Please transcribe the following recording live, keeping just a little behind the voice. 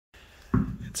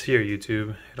It's here,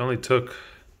 YouTube. It only took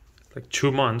like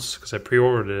 2 months because I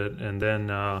pre-ordered it, and then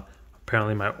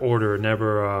apparently my order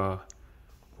never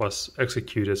was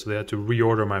executed, so they had to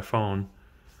reorder my phone.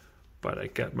 But I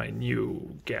got my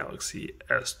new Galaxy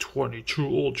S22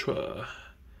 Ultra.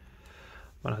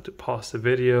 I'm gonna have to pause the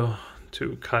video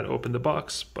to cut open the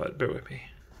box, but bear with me.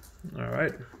 All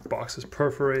right, box is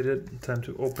perforated. Time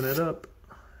to open it up.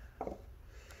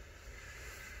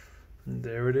 And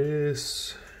there it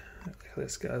is.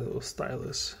 This guy's a little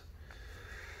stylus.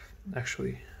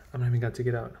 Actually, I haven't even got to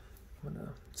get out. I'm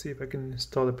gonna see if I can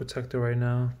install the protector right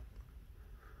now.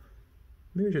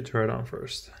 Maybe I should turn it on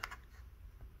first.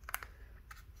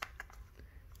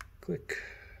 Click.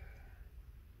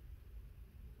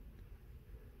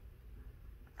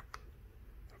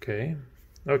 Okay.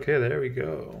 Okay, there we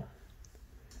go.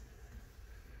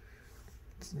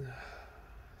 It's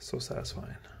so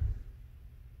satisfying.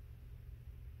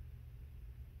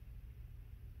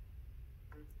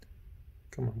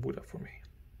 Come on, boot up for me.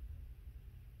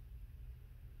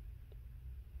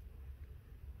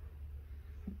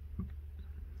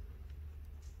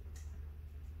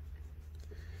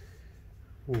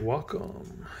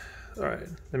 Welcome. All right,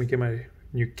 let me get my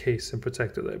new case and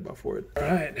protector that I bought for it. All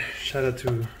right, shout out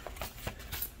to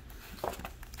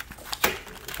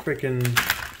freaking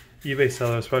eBay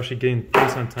sellers for actually getting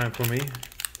things on time for me.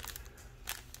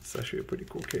 It's actually a pretty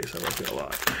cool case. I like it a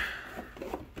lot.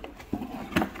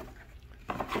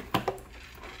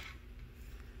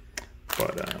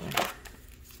 But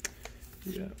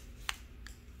yeah,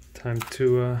 time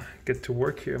to get to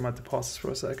work here. I'm about to pause this for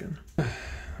a second.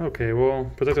 Okay,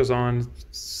 well, protector's on.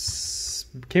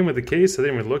 Came with the case. I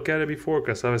didn't even look at it before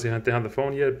because obviously I didn't have the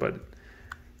phone yet, but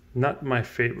not my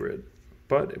favorite.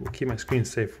 But it will keep my screen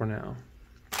safe for now.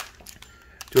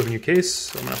 Do have a new case,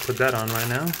 so I'm gonna put that on right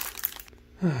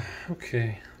now.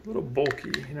 Okay, a little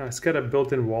bulky. You know, it's got a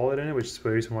built-in wallet in it, which is the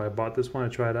reason why I bought this one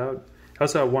to try it out. I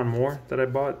also have one more that I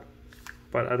bought,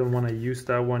 but I don't want to use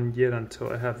that one yet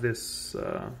until I have this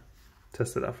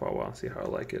tested out for a while, see how I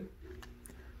like it.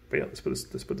 But yeah, let's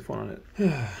put the phone on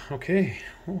it. Okay,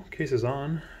 well, case is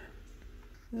on.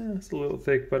 Yeah, it's a little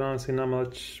thick, but honestly not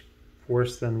much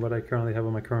worse than what I currently have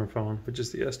on my current phone, which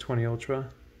is the S20 Ultra.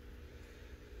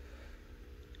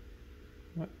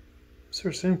 What? Is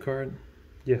there a SIM card?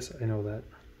 Yes, I know that.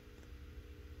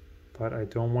 But I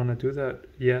don't want to do that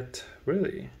yet,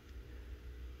 really.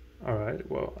 Alright,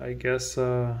 well, I guess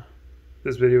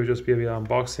this video will just be about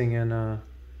unboxing and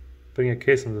putting a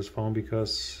case on this phone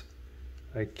because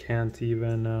I can't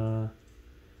even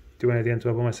do anything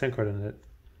until I put my SIM card in it.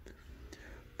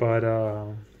 But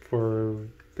for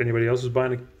anybody else who's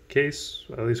buying a case,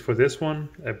 at least for this one,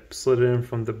 I slid it in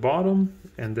from the bottom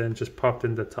and then just popped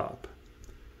in the top.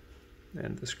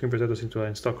 And the screen protector seems to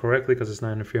install correctly because it's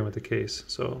not interfering with the case,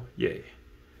 so yay.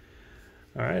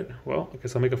 Alright, well, I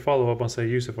guess I'll make a follow-up once I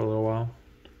use it for a little while.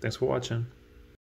 Thanks for watching.